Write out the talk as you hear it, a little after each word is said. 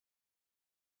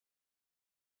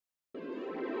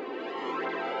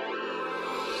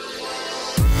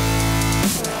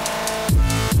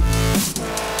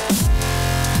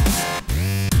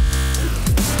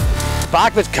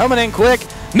Bakovic coming in quick,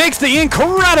 makes the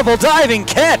incredible diving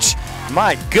catch.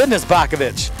 My goodness,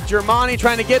 Bakovic. Germani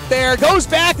trying to get there, goes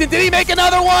back, and did he make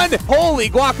another one? Holy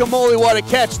guacamole, what a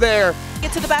catch there.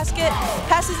 Get to the basket,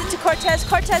 passes it to Cortez,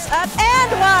 Cortez up,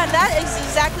 and one. That is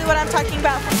exactly what I'm talking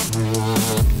about.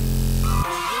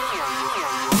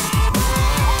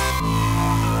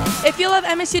 If you love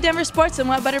MSU Denver sports, then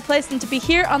what better place than to be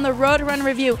here on the Roadrunner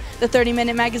Review, the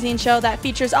 30-minute magazine show that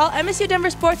features all MSU Denver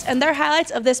sports and their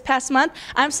highlights of this past month.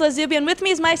 I'm Celeste Zubia, and with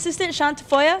me is my assistant, Sean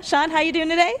Tafoya. Sean, how you doing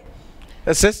today?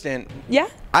 Assistant? Yeah?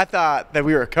 I thought that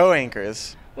we were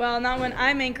co-anchors. Well, not when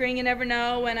I'm anchoring. You never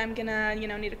know when I'm gonna,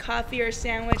 need a coffee or a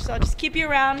sandwich, so I'll just keep you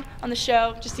around on the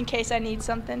show just in case I need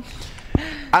something.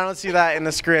 I don't see that in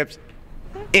the script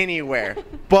anywhere.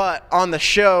 But on the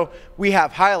show, we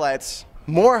have highlights,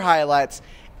 more highlights,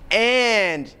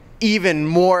 and even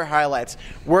more highlights.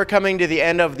 We're coming to the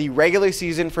end of the regular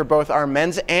season for both our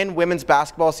men's and women's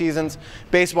basketball seasons.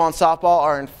 Baseball and softball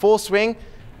are in full swing.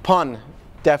 Pun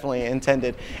definitely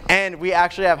intended. And we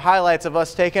actually have highlights of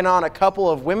us taking on a couple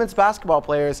of women's basketball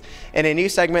players in a new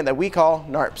segment that we call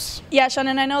NARPs. Yeah, Sean,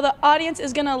 and I know the audience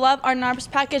is going to love our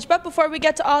NARPs package, but before we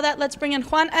get to all that, let's bring in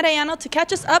Juan Arellano to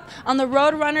catch us up on the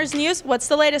Roadrunners news. What's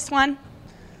the latest, Juan?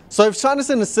 So if Sean is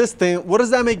an assistant, what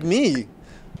does that make me?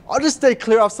 I'll just stay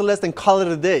clear of Celeste and call it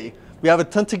a day. We have a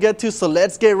ton to get to, so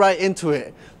let's get right into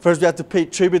it. First, we have to pay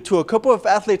tribute to a couple of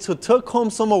athletes who took home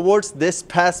some awards this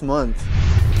past month.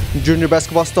 Junior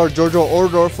basketball star Giorgio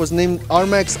Ordorf was named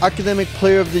RMAC's Academic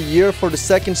Player of the Year for the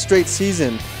second straight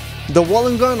season. The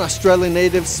Wollongong Australian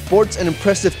native sports an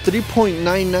impressive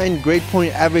 3.99 grade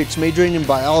point average majoring in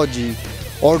biology.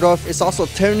 Ordorf is also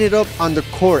tearing it up on the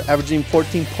court, averaging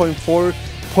 14.4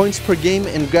 points per game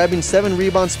and grabbing 7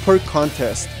 rebounds per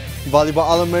contest. Volleyball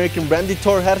All-American Brandy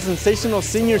Tor had a sensational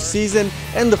senior season,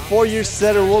 and the 4-year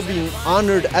setter will be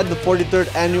honored at the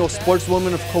 43rd Annual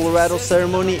Sportswoman of Colorado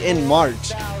ceremony in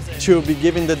March. She will be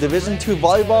given the Division II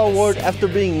Volleyball Award after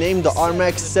being named the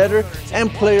RMAC Setter and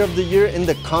Player of the Year in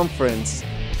the conference.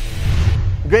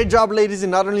 Great job, ladies, in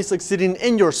not only succeeding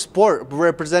in your sport, but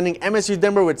representing MSU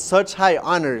Denver with such high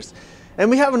honors.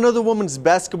 And we have another women's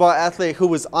basketball athlete who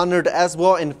was honored as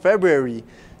well in February.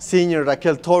 Senior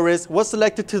Raquel Torres was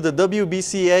selected to the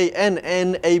WBCA and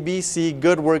NABC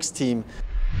Good Works team.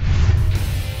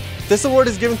 This award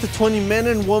is given to 20 men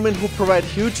and women who provide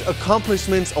huge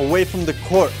accomplishments away from the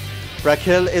court.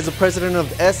 Raquel is the president of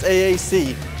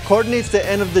SAAC, coordinates the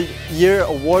end of the year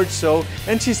award show,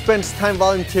 and she spends time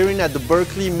volunteering at the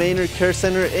Berkeley Maynard Care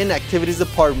Center in activities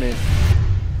department.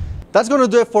 That's going to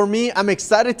do it for me. I'm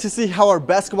excited to see how our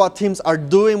basketball teams are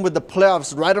doing with the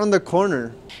playoffs right on the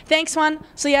corner. Thanks, Juan.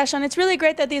 So yeah, Sean, it's really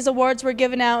great that these awards were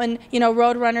given out and,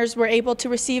 Roadrunners were able to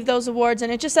receive those awards, and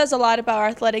it just says a lot about our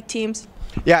athletic teams.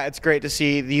 Yeah, it's great to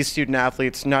see these student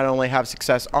athletes not only have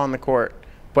success on the court,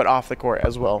 but off the court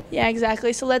as well. Yeah,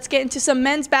 exactly. So let's get into some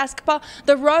men's basketball.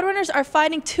 The Roadrunners are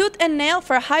fighting tooth and nail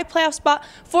for a high playoff spot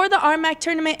for the RMAC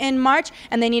tournament in March,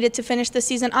 and they needed to finish the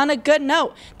season on a good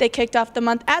note. They kicked off the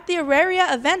month at the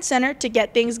Auraria Event Center to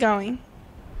get things going.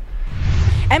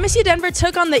 MSU Denver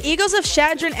took on the Eagles of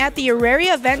Chadron at the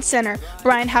Auraria Event Center.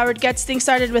 Brian Howard gets things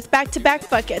started with back-to-back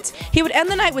buckets. He would end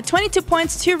the night with 22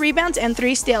 points, 2 rebounds, and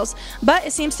 3 steals. But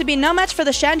it seems to be no match for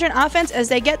the Chadron offense as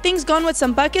they get things going with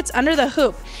some buckets under the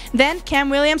hoop. Then Cam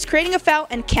Williams creating a foul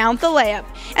and count the layup.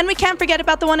 And we can't forget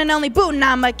about the one and only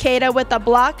Bunama Keita with the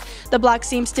block. The block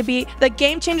seems to be the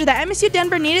game changer that MSU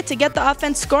Denver needed to get the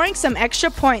offense scoring some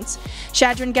extra points.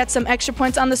 Chadron gets some extra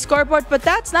points on the scoreboard, but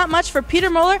that's not much for Peter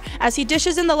Moeller as he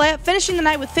dishes in the layup, finishing the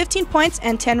night with 15 points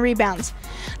and 10 rebounds.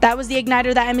 That was the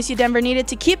igniter that MSU Denver needed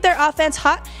to keep their offense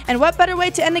hot, and what better way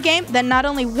to end the game than not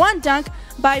only one dunk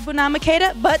by Bunama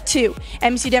Keita, but 2.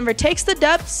 MSU Denver takes the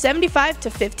dub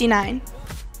 75-59.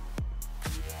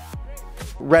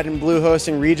 Red and blue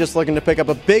hosting Regis looking to pick up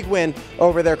a big win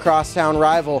over their crosstown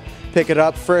rival. Pick it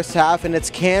up first half, and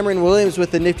it's Cameron Williams with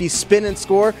the nifty spin and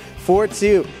score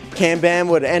 4-2. Cam Bam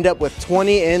would end up with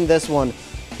 20 in this one.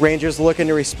 Rangers looking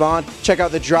to respond. Check out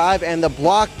the drive and the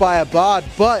block by Abad,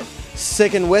 but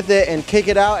sticking with it and kick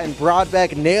it out, and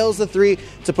Broadbeck nails the 3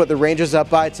 to put the Rangers up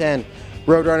by 10.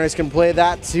 Roadrunners can play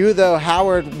that too, though.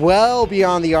 Howard well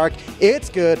beyond the arc. It's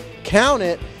good. Count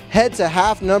it. Head to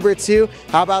half number 2.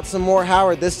 How about some more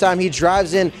Howard? This time he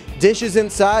drives in, dishes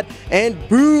inside, and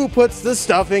boo, puts the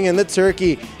stuffing in the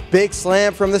turkey. Big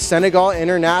slam from the Senegal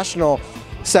international.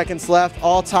 Seconds left,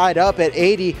 all tied up at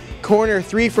 80. Corner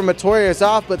 3 from Matoya is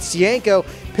off, but Cienko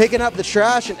picking up the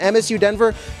trash, and MSU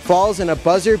Denver falls in a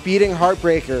buzzer-beating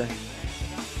heartbreaker.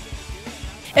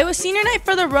 It was senior night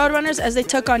for the Roadrunners as they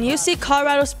took on UC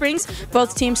Colorado Springs.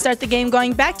 Both teams start the game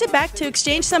going back-to-back to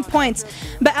exchange some points,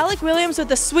 but Alec Williams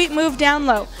with a sweet move down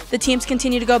low. The teams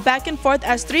continue to go back and forth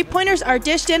as three-pointers are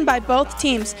dished in by both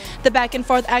teams. The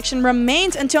back-and-forth action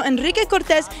remains until Enrique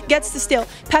Cortez gets the steal,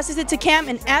 passes it to Cam,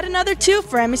 and add another two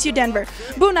for MSU Denver.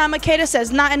 Buna Makeda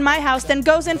says, "Not in my house," then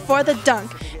goes in for the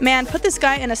dunk. Man, put this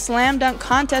guy in a slam dunk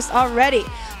contest already.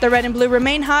 The red and blue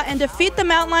remain hot and defeat the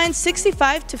Mountain Lions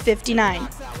 65-59.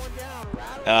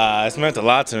 It's meant a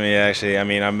lot to me, actually. I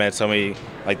mean, I've met so many,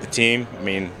 like the team. I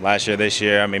mean, last year, this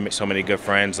year, I made so many good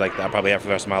friends, like I probably have for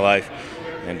the rest of my life.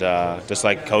 And just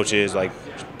like coaches, like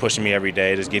pushing me every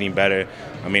day, just getting better.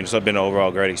 I mean, it's been an overall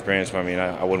great experience for me, and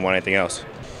I wouldn't want anything else.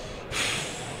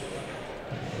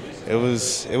 It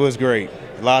was great.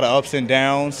 A lot of ups and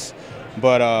downs,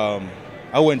 but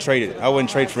I wouldn't trade it. I wouldn't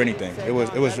trade for anything. It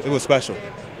was special.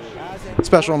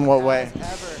 Special in what way?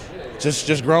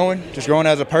 Just growing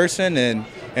as a person and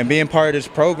being part of this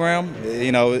program.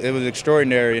 You know, it was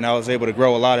extraordinary, and I was able to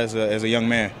grow a lot as a young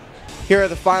man. Here are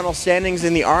the final standings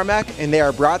in the RMAC, and they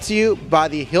are brought to you by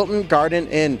the Hilton Garden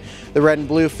Inn. The Red and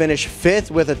Blue finish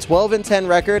 5th with a 12-10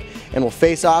 record and will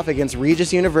face off against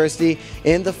Regis University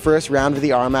in the first round of the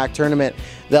RMAC tournament.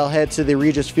 They'll head to the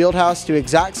Regis Fieldhouse to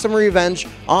exact some revenge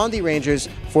on the Rangers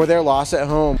for their loss at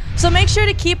home. So make sure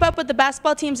to keep up with the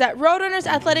basketball teams at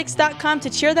roadrunnersathletics.com to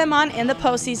cheer them on in the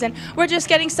postseason. We're just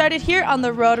getting started here on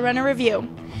the Roadrunner Review.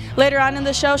 Later on in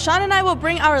the show, Sean and I will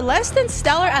bring our less than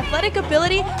stellar athletic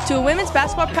ability to a women's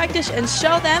basketball practice and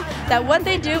show them that what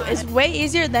they do is way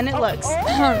easier than it looks.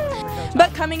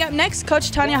 But coming up next,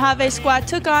 Coach Tanya Have's squad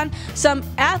took on some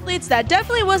athletes that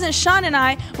definitely wasn't Sean and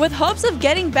I, with hopes of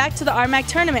getting back to the RMAC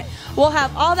tournament. We'll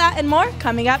have all that and more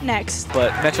coming up next.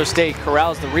 But Metro State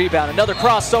corrals the rebound. Another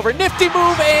crossover, nifty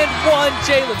move, and one.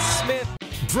 Jalen Smith.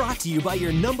 Brought to you by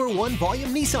your #1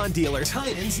 volume Nissan dealer,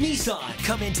 Tynan's Nissan.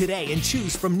 Come in today and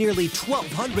choose from nearly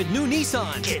 1,200 new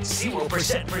Nissans. Get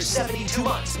 0% for 72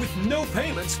 months with no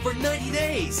payments for 90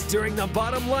 days. During the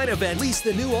Bottom Line event, lease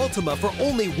the new Altima for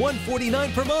only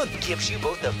 $149 per month. Gives you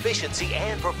both efficiency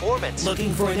and performance.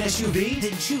 Looking for an SUV?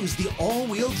 Then choose the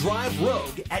all-wheel drive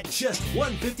Rogue at just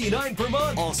 $159 per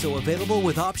month. Also available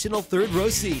with optional third-row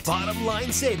seats. Bottom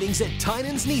Line savings at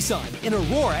Tynan's Nissan in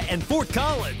Aurora and Fort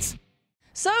Collins.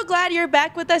 So glad you're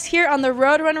back with us here on the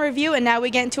Roadrunner Review, and now we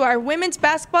get into our women's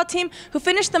basketball team, who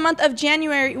finished the month of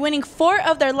January winning 4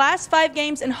 of their last 5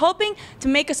 games and hoping to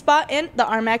make a spot in the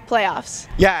RMAC playoffs.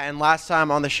 Yeah, and last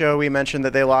time on the show we mentioned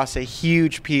that they lost a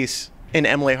huge piece in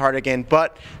Emily Hardigan,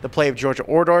 but the play of Georgia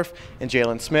Ordorf and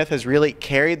Jalen Smith has really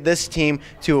carried this team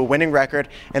to a winning record,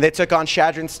 and they took on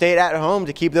Chadron State at home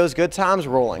to keep those good times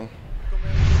rolling.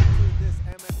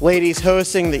 Ladies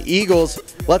hosting the Eagles.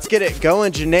 Let's get it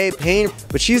going. Janae Payne,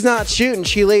 but she's not shooting.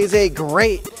 She lays a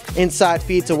great inside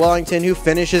feed to Wellington, who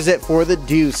finishes it for the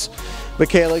deuce.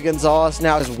 Michaela Gonzalez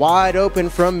now is wide open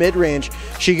from mid-range.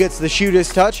 She gets the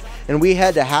shooter's touch, and we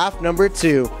head to half number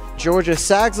 2. Georgia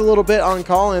sags a little bit on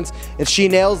Collins, and she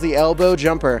nails the elbow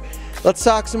jumper. Let's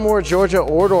talk some more Georgia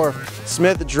Ordorf.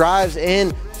 Smith drives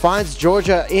in, finds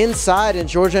Georgia inside, and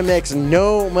Georgia makes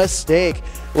no mistake.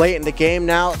 Late in the game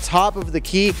now, top of the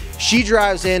key, she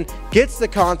drives in, gets the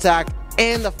contact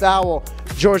and the foul.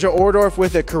 Georgia Ordorf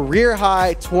with a career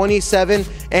high 27,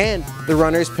 and the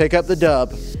Runners pick up the dub.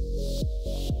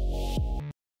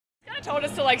 Kind of told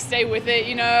us to stay with it,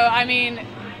 you know. I mean,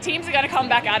 teams are going to come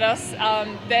back at us.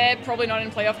 They're probably not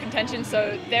in playoff contention,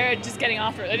 so they're just getting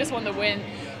after it. They just want to win.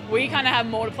 We kind of have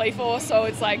more to play for, so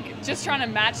it's just trying to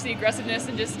match the aggressiveness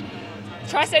and just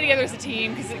try to stay together as a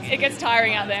team, because it gets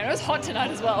tiring out there. And it was hot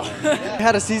tonight as well. We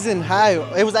had a season high.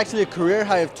 It was actually a career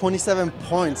high of 27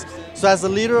 points. So as the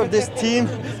leader of this team,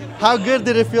 how good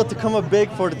did it feel to come up big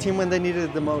for the team when they needed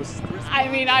it the most? I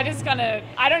mean, I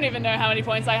don't even know how many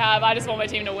points I have. I just want my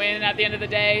team to win at the end of the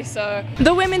day. So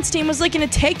the women's team was looking to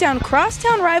take down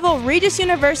crosstown rival Regis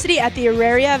University at the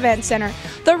Auraria Event Center.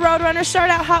 The Roadrunners start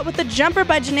out hot with the jumper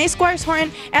by Janae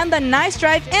Squires-Horton and the nice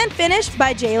drive and finish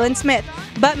by Jalen Smith.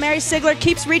 But Mary Sigler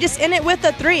keeps Regis in it with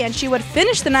a 3, and she would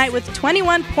finish the night with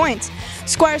 21 points.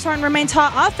 Squires-Horton remains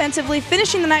hot offensively,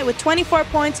 finishing the night with 24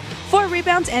 points, 4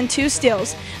 rebounds, and 2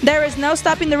 steals. There is no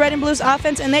stopping the Red and Blues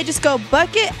offense, and they just go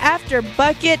bucket after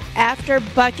bucket after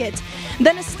bucket.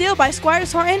 Then a steal by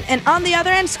Squires-Horton, and on the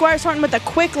other end, Squires-Horton with a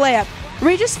quick layup.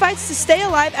 Regis fights to stay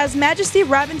alive as Majesty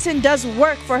Robinson does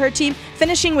work for her team,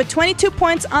 finishing with 22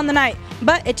 points on the night.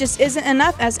 But it just isn't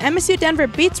enough as MSU Denver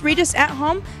beats Regis at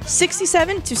home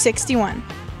 67-61.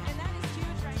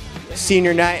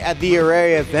 Senior night at the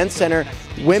Auraria Event Center.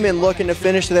 Women looking to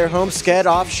finish their home sked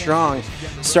off strong.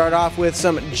 Start off with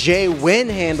some Jay Wynn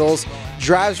handles,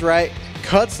 drives right,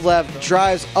 cuts left,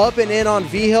 drives up and in on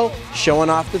V-Hill, showing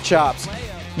off the chops.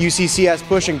 UCCS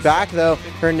pushing back though,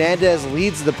 Hernandez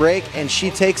leads the break and she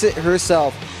takes it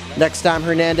herself. Next time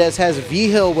Hernandez has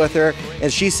V-Hill with her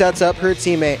and she sets up her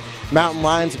teammate. Mountain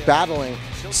Lions battling.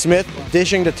 Smith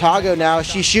dishing to Tago now.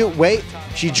 She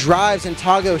she drives and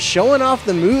Tago showing off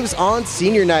the moves on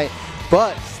senior night.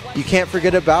 But you can't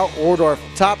forget about Ordorf.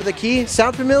 Top of the key,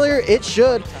 sound familiar? It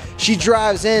should. She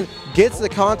drives in, gets the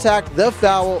contact, the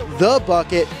foul, the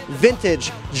bucket,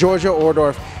 vintage Georgia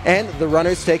Ordorf, and the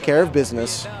runners take care of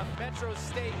business.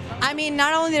 I mean,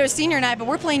 not only their senior night, but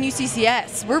we're playing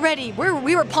UCCS. We're ready.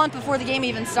 We were pumped before the game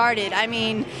even started. I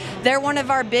mean, they're one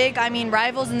of our big,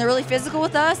 rivals, and they're really physical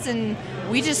with us, and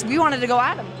we wanted to go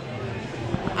at them.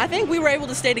 I think we were able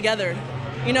to stay together.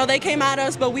 You know, they came at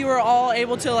us, but we were all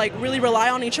able to really rely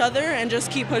on each other and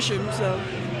just keep pushing. So,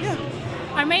 yeah.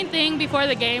 Our main thing before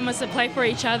the game was to play for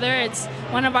each other. It's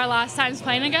one of our last times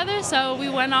playing together, so we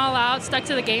went all out, stuck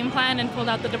to the game plan, and pulled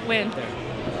out the win.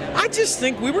 I just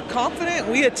think we were confident.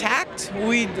 We attacked.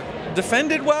 We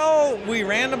defended well. We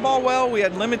ran the ball well. We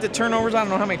had limited turnovers. I don't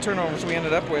know how many turnovers we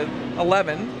ended up with,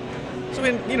 11. So,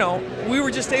 we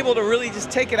were just able to really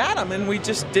just take it at them, and we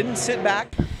just didn't sit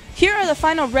back. Here are the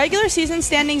final regular season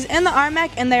standings in the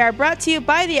RMAC, and they are brought to you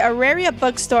by the Auraria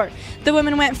Bookstore. The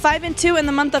women went 5-2 in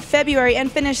the month of February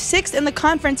and finished 6th in the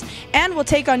conference and will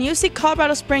take on UC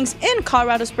Colorado Springs in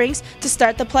Colorado Springs to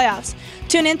start the playoffs.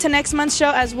 Tune in to next month's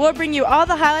show as we'll bring you all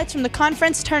the highlights from the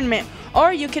conference tournament.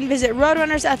 Or you can visit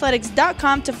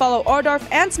roadrunnersathletics.com to follow Ordorf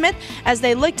and Smith as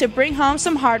they look to bring home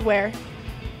some hardware.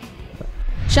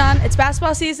 Sean, it's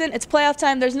basketball season, it's playoff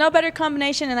time, there's no better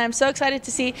combination, and I'm so excited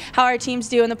to see how our teams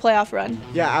do in the playoff run.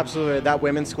 Yeah, absolutely. That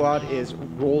women's squad is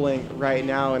rolling right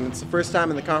now, and it's the first time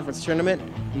in the conference tournament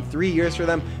in 3 years for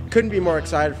them. Couldn't be more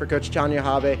excited for Coach Tanya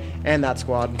Habe and that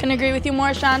squad. Couldn't agree with you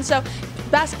more, Sean. So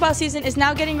basketball season is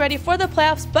now getting ready for the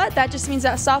playoffs, but that just means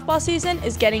that softball season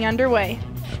is getting underway.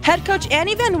 Head coach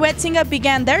Annie Van Wetsinga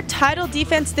began their title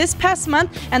defense this past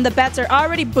month, and the bats are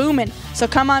already booming. So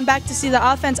come on back to see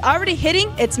the offense already hitting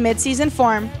its midseason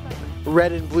form.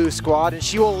 Red and blue squad, and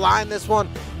she will line this one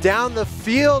down the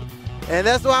field, and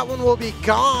that one will be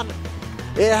gone.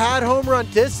 It had home run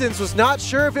distance, was not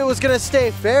sure if it was going to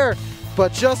stay fair,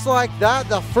 but just like that,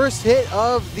 the first hit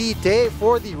of the day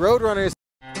for the Roadrunners.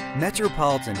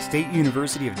 Metropolitan State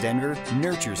University of Denver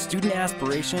nurtures student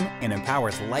aspiration and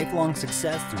empowers lifelong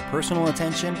success through personal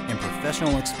attention and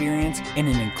professional experience in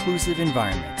an inclusive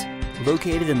environment.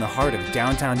 Located in the heart of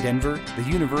downtown Denver, the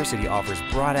university offers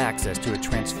broad access to a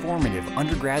transformative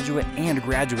undergraduate and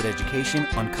graduate education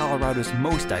on Colorado's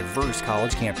most diverse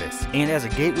college campus. And as a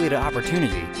gateway to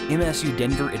opportunity, MSU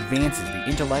Denver advances the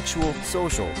intellectual,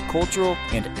 social, cultural,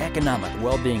 and economic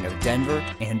well-being of Denver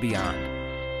and beyond.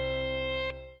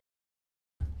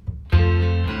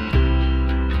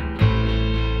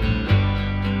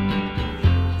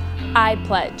 I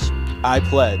pledge. I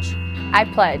pledge. I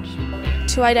pledge.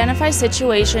 To identify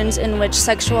situations in which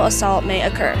sexual assault may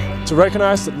occur. To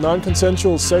recognize that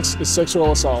non-consensual sex is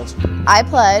sexual assault. I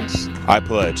pledge. I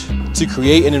pledge. To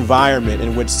create an environment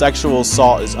in which sexual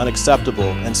assault is unacceptable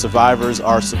and survivors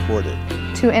are supported.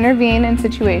 To intervene in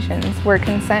situations where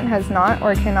consent has not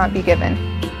or cannot be given.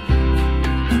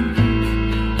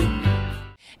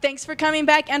 Thanks for coming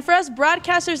back, and for us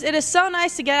broadcasters, it is so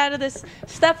nice to get out of this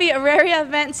stuffy Auraria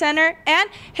Event Center and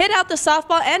hit out the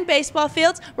softball and baseball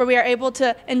fields where we are able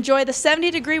to enjoy the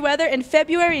 70-degree weather in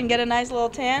February and get a nice little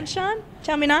tan. Sean,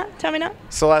 tell me not.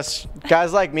 Celeste,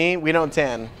 guys like me, we don't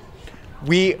tan.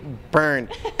 We burn.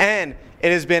 And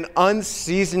it has been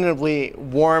unseasonably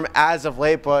warm as of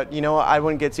late, but you know what? I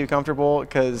wouldn't get too comfortable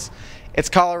because it's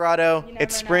Colorado,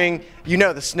 it's spring. You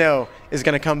know the snow is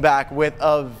going to come back with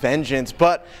a vengeance.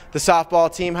 But the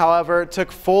softball team, however,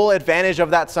 took full advantage of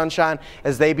that sunshine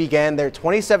as they began their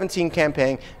 2017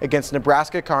 campaign against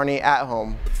Nebraska Kearney at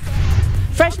home.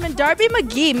 Freshman Darby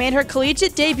McGee made her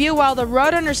collegiate debut while the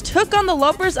Roadrunners took on the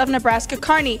Lopers of Nebraska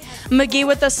Kearney. McGee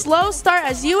with a slow start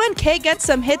as UNK gets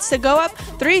some hits to go up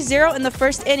 3-0 in the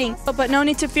first inning. But no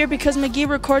need to fear because McGee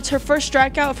records her first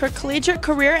strikeout of her collegiate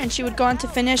career, and she would go on to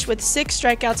finish with 6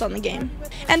 strikeouts on the game.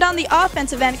 And on the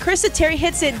offensive end, Krista Terry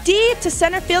hits it deep to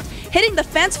center field, hitting the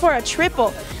fence for a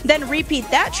triple. Then repeat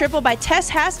that triple by Tess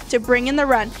Haas to bring in the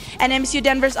run. And MSU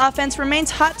Denver's offense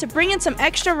remains hot to bring in some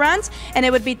extra runs, and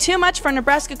it would be too much for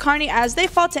Nebraska Kearney as they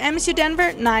fall to MSU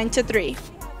Denver 9-3.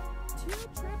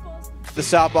 The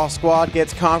softball squad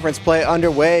gets conference play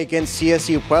underway against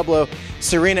CSU Pueblo.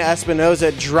 Serena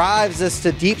Espinoza drives this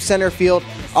to deep center field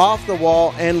off the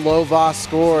wall, and Lovas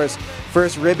scores.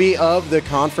 First ribby of the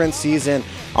conference season.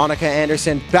 Annika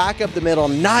Anderson back up the middle,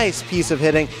 nice piece of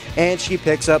hitting, and she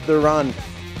picks up the run.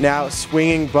 Now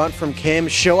swinging bunt from Kim,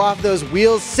 show off those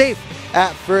wheels, safe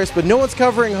at first, but no one's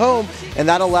covering home, and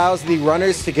that allows the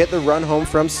runners to get the run home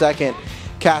from second.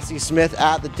 Cassie Smith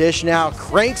at the dish now,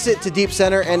 cranks it to deep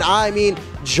center, and I mean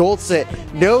jolts it.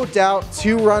 No doubt,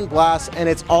 2-run blast, and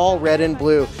it's all red and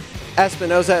blue.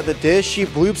 Espinoza at the dish, she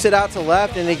bloops it out to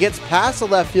left, and it gets past the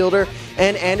left fielder,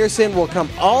 and Anderson will come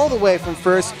all the way from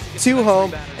first to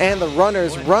home, and the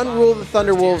runners rule the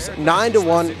Thunderwolves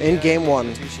 9-1 in Game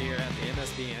 1.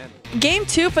 Game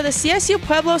 2 for the CSU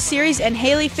Pueblo series, and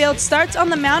Haley Field starts on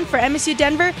the mound for MSU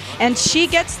Denver, and she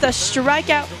gets the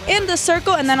strikeout in the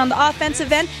circle. And then on the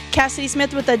offensive end, Cassidy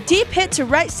Smith with a deep hit to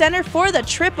right center for the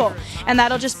triple. And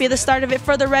that'll just be the start of it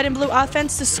for the red and blue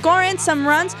offense to score in some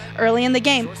runs early in the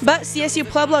game. But CSU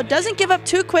Pueblo doesn't give up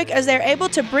too quick as they're able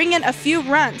to bring in a few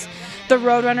runs. The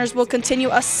Roadrunners will continue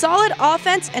a solid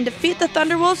offense and defeat the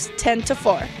Thunderwolves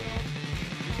 10-4.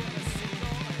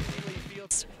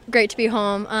 Great to be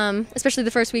home, especially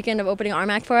the first weekend of opening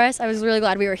RMAC for us. I was really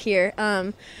glad we were here.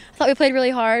 I thought we played really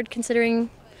hard considering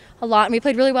a lot, and we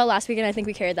played really well last weekend. I think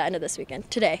we carried that into this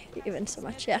weekend, today even so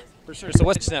much, yeah. For sure. So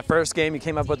what's in that first game? You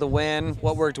came up with the win.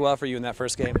 What worked well for you in that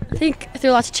first game? I think I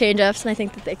threw lots of change-ups, and I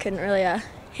think that they couldn't really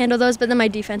handle those, but then my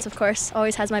defense, of course,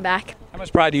 always has my back. How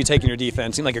much pride do you take in your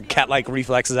defense? Seems like your cat-like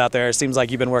reflexes out there. It seems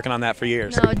like you've been working on that for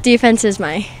years. No, defense is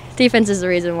the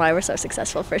reason why we're so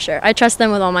successful, for sure. I trust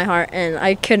them with all my heart, and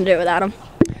I couldn't do it without them.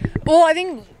 Well, I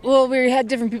think we had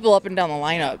different people up and down the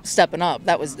lineup stepping up.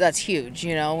 That's huge,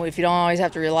 you know. If you don't always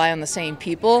have to rely on the same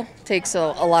people, it takes a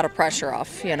lot of pressure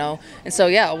off, you know. And so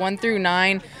yeah, 1 through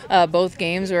 9, both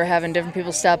games we were having different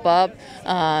people step up,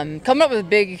 coming up with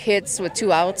big hits with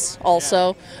 2 outs.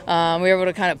 Also, we were able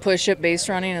to kind of push it base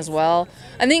running as well.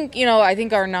 I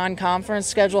think our non-conference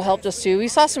schedule helped us too. We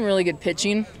saw some really good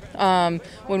pitching when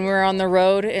we were on the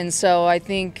road, and so I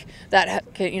think that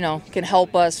can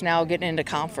help us now getting into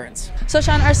conference. So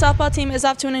Sean, our softball team is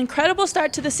off to an incredible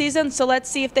start to the season, so let's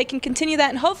see if they can continue that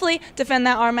and hopefully defend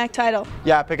that RMAC title.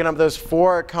 Yeah, picking up those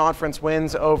 4 conference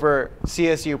wins over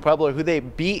CSU Pueblo, who they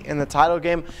beat in the title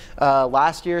game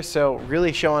last year, so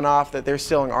really showing off that they're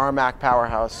still an RMAC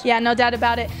powerhouse. Yeah, no doubt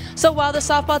about it. So while the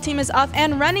softball team is off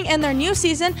and running in their new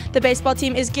season, the baseball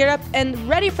team is geared up and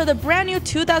ready for the brand new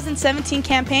 2017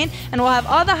 campaign, and we'll have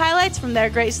all the highlights from their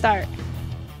great start.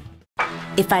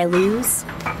 If I lose,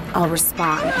 I'll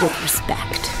respond with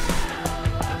respect.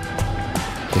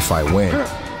 If I win,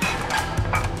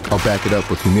 I'll back it up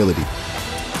with humility.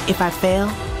 If I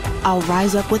fail, I'll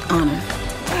rise up with honor.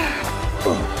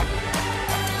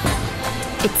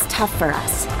 It's tough for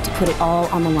us to put it all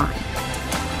on the line.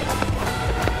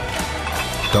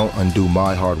 Don't undo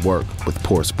my hard work with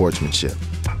poor sportsmanship.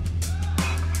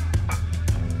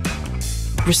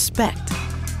 Respect.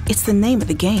 It's the name of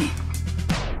the game.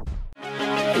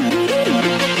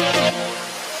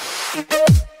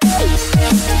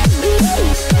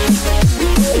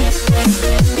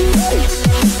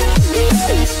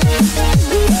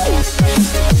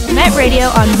 Met Radio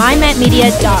on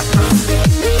mymetmedia.com.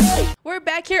 We're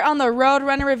back here on the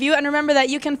Roadrunner Review, and remember that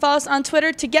you can follow us on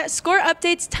Twitter to get score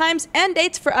updates, times, and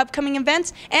dates for upcoming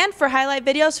events, and for highlight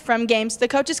videos from games, the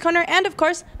Coach's Corner, and of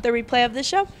course, the replay of the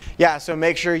show. Yeah, so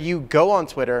make sure you go on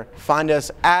Twitter, find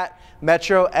us at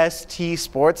Metro ST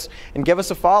Sports, and give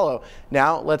us a follow.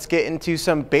 Now let's get into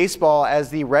some baseball as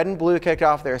the red and blue kicked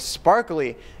off their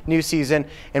sparkly new season,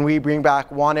 and we bring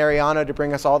back Juan Arellano to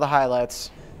bring us all the highlights.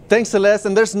 Thanks, Celeste,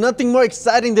 and there's nothing more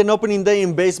exciting than opening day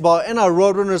in baseball, and our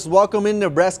Roadrunners welcome in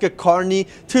Nebraska Kearney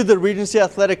to the Regency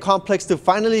Athletic Complex to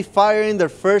finally fire in their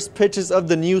first pitches of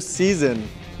the new season.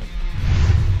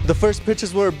 The first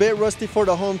pitches were a bit rusty for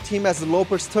the home team as the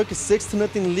Lopers took a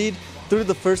 6-0 lead through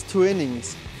the first 2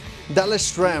 innings. Dallas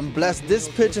Stram blasts this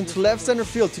pitch into left center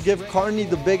field to give Kearney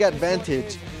the big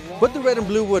advantage, but the red and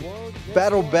blue would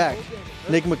battle back.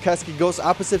 Nick McCaskey goes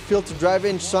opposite field to drive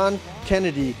in Sean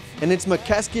Kennedy, and it's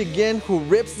McCaskey again who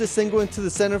rips the single into the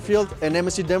center field, and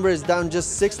MSU Denver is down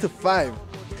just 6-5.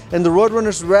 And the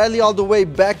Roadrunners rally all the way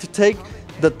back to take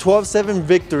the 12-7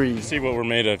 victory. See what we're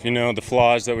made of, you know, the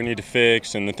flaws that we need to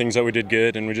fix and the things that we did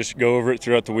good, and we just go over it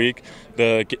throughout the week.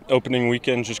 The opening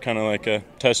weekend just kind of like a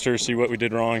tester, see what we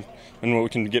did wrong and what we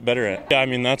can get better at. Yeah, I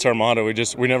mean, that's our motto.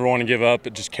 We never want to give up.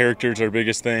 It just character's our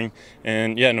biggest thing.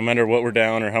 And yeah, no matter what we're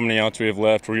down or how many outs we have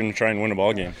left, we're going to try and win a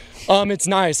ball game. It's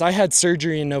nice. I had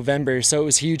surgery in November, so it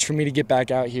was huge for me to get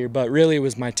back out here, but really it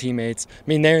was my teammates. I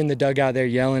mean, they're in the dugout, they're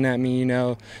yelling at me, you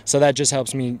know, so that just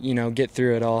helps me, you know, get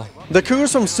through it all. The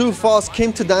Cougars from Sioux Falls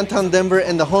came to downtown Denver,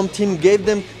 and the home team gave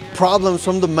them problems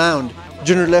from the mound.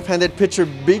 Junior left-handed pitcher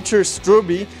Beecher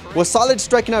Struby was solid,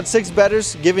 striking out 6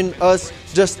 batters, giving us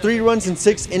just 3 runs in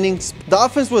 6 innings. The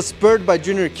offense was spurred by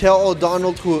junior Kel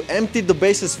O'Donnell, who emptied the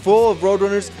bases full of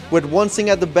Roadrunners with 1 swing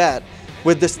at the bat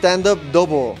with the stand-up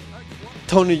double.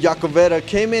 Tony Yacovera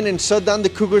came in and shut down the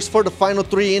Cougars for the final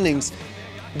 3 innings,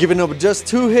 giving up just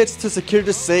 2 hits to secure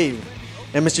the save.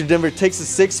 MSU Denver takes a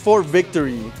 6-4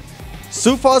 victory.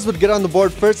 Sioux Falls would get on the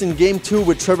board first in Game 2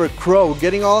 with Trevor Crow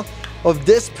getting all of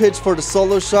this pitch for the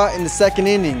solo shot in the 2nd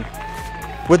inning.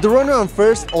 With the runner on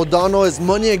first, O'Donnell is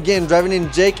money again, driving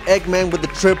in Jake Eggman with the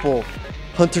triple.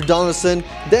 Hunter Donaldson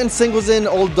then singles in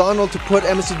O'Donnell to put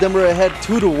MSU Denver ahead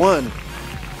 2-1.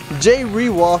 Jay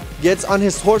Rewall gets on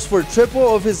his horse for a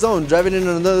triple of his own, driving in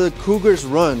another Cougars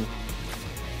run.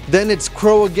 Then it's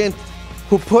Crow again,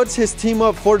 who puts his team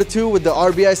up 4-2 with the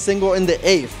RBI single in the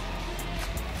 8th.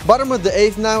 Bottom of the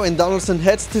 8th now, and Donaldson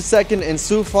heads to 2nd, and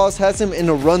Sioux Falls has him in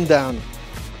a rundown.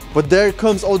 But there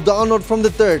comes O'Donnell from the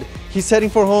 3rd. He's heading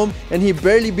for home, and he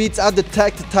barely beats out the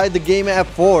tag to tie the game at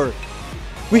 4.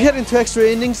 We head into extra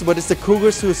innings, but it's the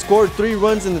Cougars who scored 3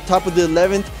 runs in the top of the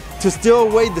 11th to steal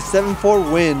away the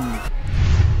 7-4 win.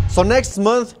 So next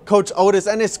month, Coach Otis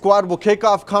and his squad will kick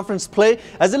off conference play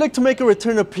as they look to make a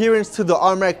return appearance to the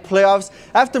RMAC playoffs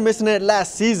after missing it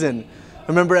last season.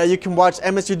 Remember that you can watch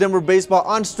MSU Denver baseball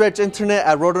on Stretch Internet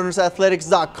at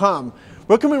roadrunnersathletics.com.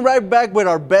 We're coming right back with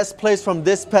our best plays from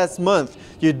this past month.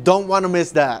 You don't want to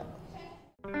miss that.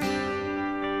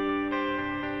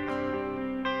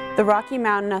 The Rocky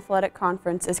Mountain Athletic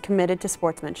Conference is committed to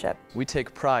sportsmanship. We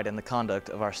take pride in the conduct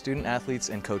of our student athletes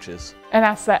and coaches. And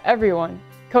ask that everyone,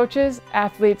 coaches,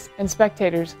 athletes, and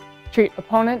spectators, treat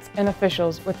opponents and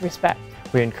officials with respect.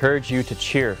 We encourage you to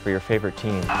cheer for your favorite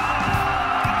team.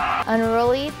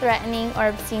 Unruly, threatening, or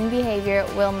obscene behavior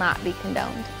will not be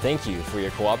condoned. Thank you for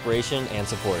your cooperation and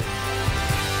support.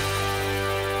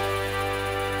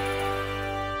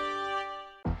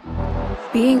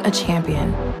 Being a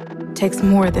champion takes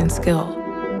more than skill,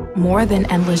 more than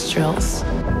endless drills,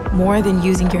 more than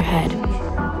using your head.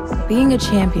 Being a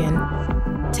champion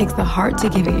takes the heart to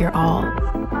give it your all,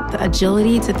 the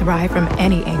agility to thrive from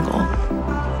any angle,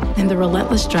 and the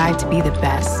relentless drive to be the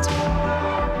best.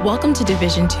 Welcome to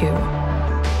Division II,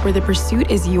 where the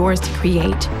pursuit is yours to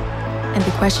create, and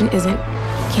the question isn't,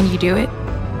 can you do it?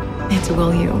 It's,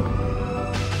 will you?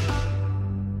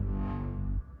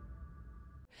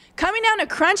 Coming down to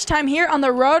crunch time here on the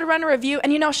Roadrunner Review,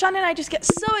 and you know, Sean and I just get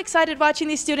so excited watching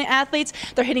these student athletes.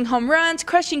 They're hitting home runs,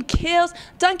 crushing kills,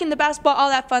 dunking the basketball, all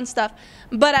that fun stuff.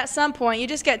 But at some point, you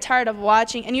just get tired of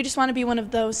watching, and you just want to be one of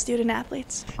those student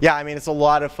athletes. Yeah, I mean, it's a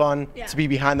lot of fun to be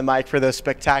behind the mic for those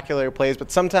spectacular plays,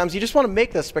 but sometimes you just want to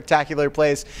make those spectacular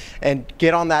plays and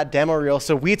get on that demo reel.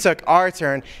 So we took our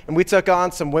turn, and we took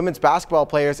on some women's basketball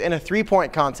players in a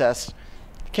 3-point contest.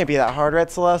 Can't be that hard,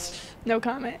 right, Celeste? No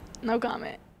comment. No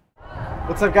comment.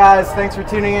 What's up, guys? Thanks for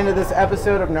tuning into this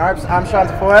episode of NARPS. I'm Sean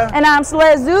Tafoya. And I'm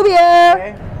Celeste Zubia.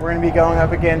 Today, we're going to be going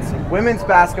up against women's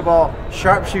basketball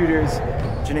sharpshooters,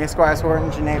 Janae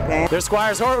Squires-Horton, Janae Payne. There's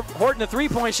Squires-Horton, a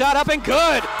 3-point shot up and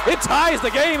good. It ties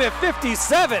the game at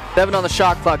 57. 7 on the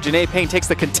shot clock. Janae Payne takes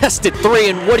the contested 3,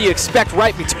 and what do you expect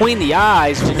right between the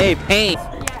eyes? Janae Payne.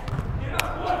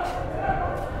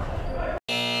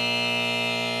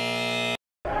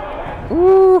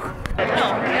 Ooh.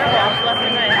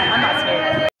 I'm not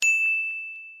scared.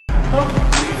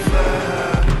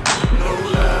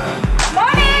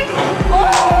 Morning!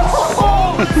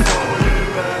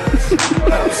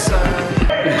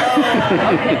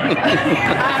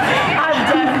 I'm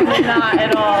definitely not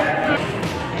at all.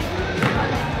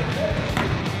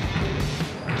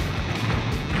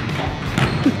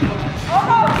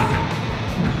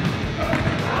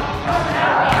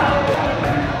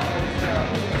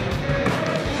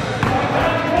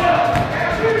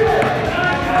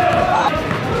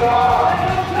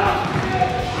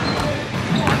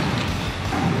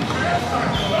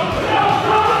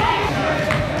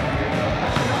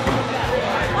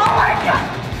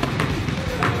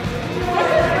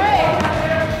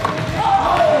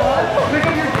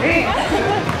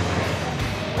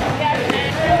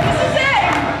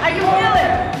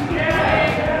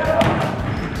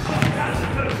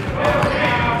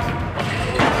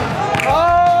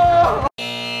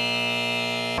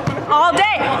 All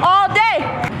day, all day.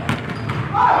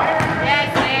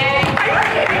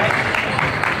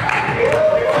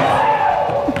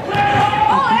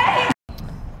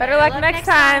 Better luck next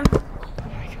time.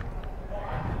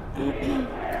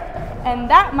 And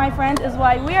that, my friends, is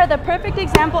why we are the perfect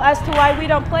example as to why we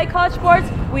don't play college sports,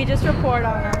 we just report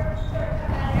on them.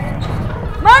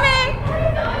 Morning!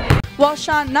 Well,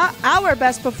 Sean, not our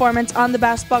best performance on the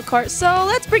basketball court, so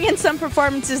let's bring in some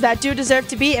performances that do deserve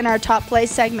to be in our top play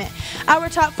segment. Our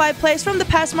top 5 plays from the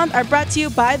past month are brought to you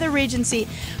by the Regency.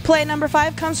 Play number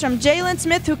 5 comes from Jalen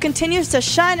Smith, who continues to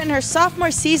shine in her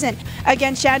sophomore season.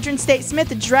 Against Chadron State,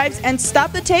 Smith drives and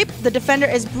stops the tape. The defender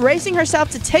is bracing herself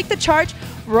to take the charge,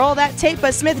 roll that tape,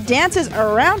 but Smith dances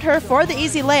around her for the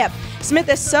easy layup. Smith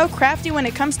is so crafty when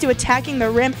it comes to attacking the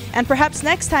rim, and perhaps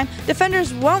next time,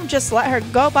 defenders won't just let her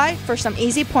go by for some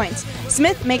easy points.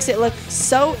 Smith makes it look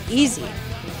so easy.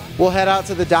 We'll head out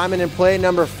to the diamond and play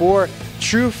number 4.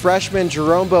 True freshman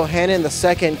Jerome Bohannon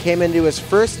II came into his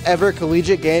first ever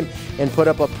collegiate game and put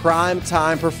up a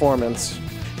prime-time performance.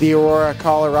 The Aurora,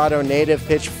 Colorado native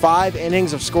pitched 5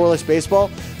 innings of scoreless baseball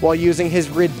while using his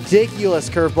ridiculous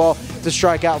curveball to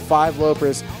strike out 5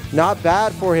 lopers. Not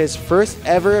bad for his first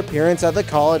ever appearance at the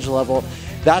college level.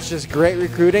 That's just great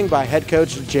recruiting by head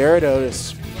coach Jared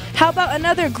Otis. How about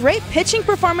another great pitching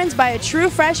performance by a true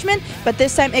freshman, but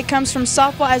this time it comes from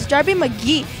softball as Darby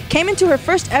McGee came into her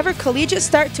first ever collegiate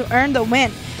start to earn the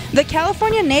win. The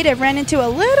California native ran into a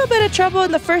little bit of trouble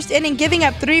in the first inning, giving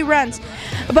up 3 runs,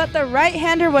 but the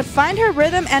right-hander would find her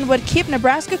rhythm and would keep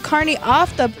Nebraska Kearney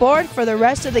off the board for the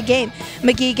rest of the game.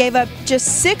 McGee gave up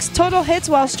just 6 total hits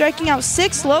while striking out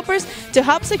 6 lopers to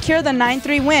help secure the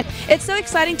 9-3 win. It's so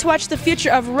exciting to watch the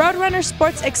future of Roadrunner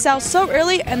sports excel so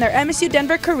early in their MSU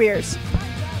Denver careers.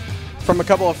 From a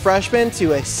couple of freshmen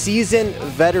to a seasoned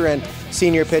veteran,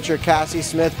 senior pitcher Cassie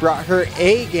Smith brought her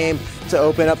A game to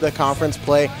open up the conference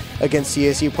play against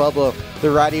CSU Pueblo.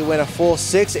 The righty went a full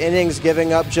 6 innings,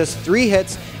 giving up just 3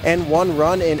 hits and 1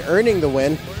 run in earning the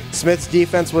win. Smith's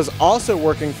defense was also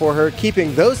working for her,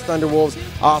 keeping those Thunderwolves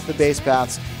off the base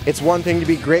paths. It's one thing to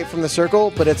be great from the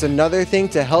circle, but it's another thing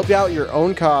to help out your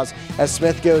own cause, as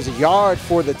Smith goes yard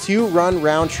for the 2-run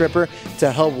round tripper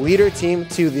to help lead her team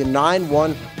to the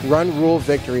 9-1 run rule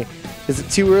victory. Is it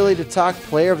too early to talk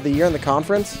player of the year in the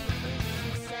conference?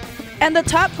 And the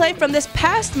top play from this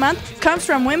past month comes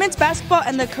from women's basketball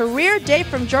and the career day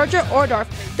from Georgia Ordorf.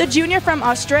 The junior from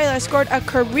Australia scored a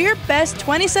career best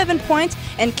 27 points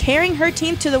and carrying her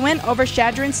team to the win over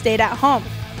Chadron State at home.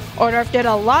 Ordorf did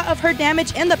a lot of her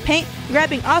damage in the paint,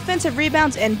 grabbing offensive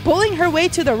rebounds and bullying her way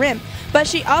to the rim. But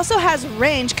she also has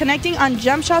range, connecting on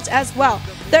jump shots as well.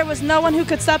 There was no one who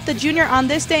could stop the junior on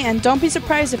this day, and don't be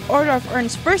surprised if Ordorf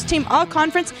earns first team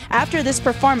all-conference after this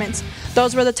performance.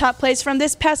 Those were the top plays from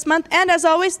this past month, and as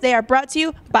always, they are brought to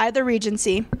you by the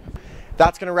Regency.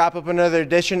 That's going to wrap up another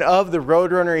edition of the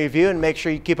Roadrunner Review, and make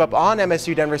sure you keep up on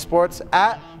MSU Denver Sports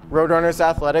at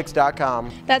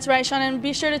roadrunnersathletics.com. That's right, Sean, and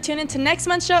be sure to tune in to next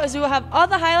month's show as we will have all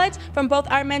the highlights from both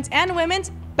our men's and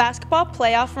women's basketball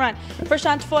playoff run. For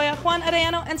Sean, Tafoya, Juan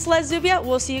Arellano, and Celeste Zubia,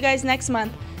 we'll see you guys next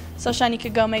month. So, Sean, you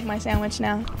could go make my sandwich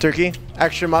now. Turkey,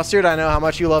 extra mustard. I know how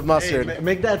much you love mustard. Hey,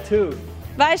 make that too.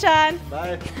 Bye, Sean.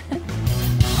 Bye.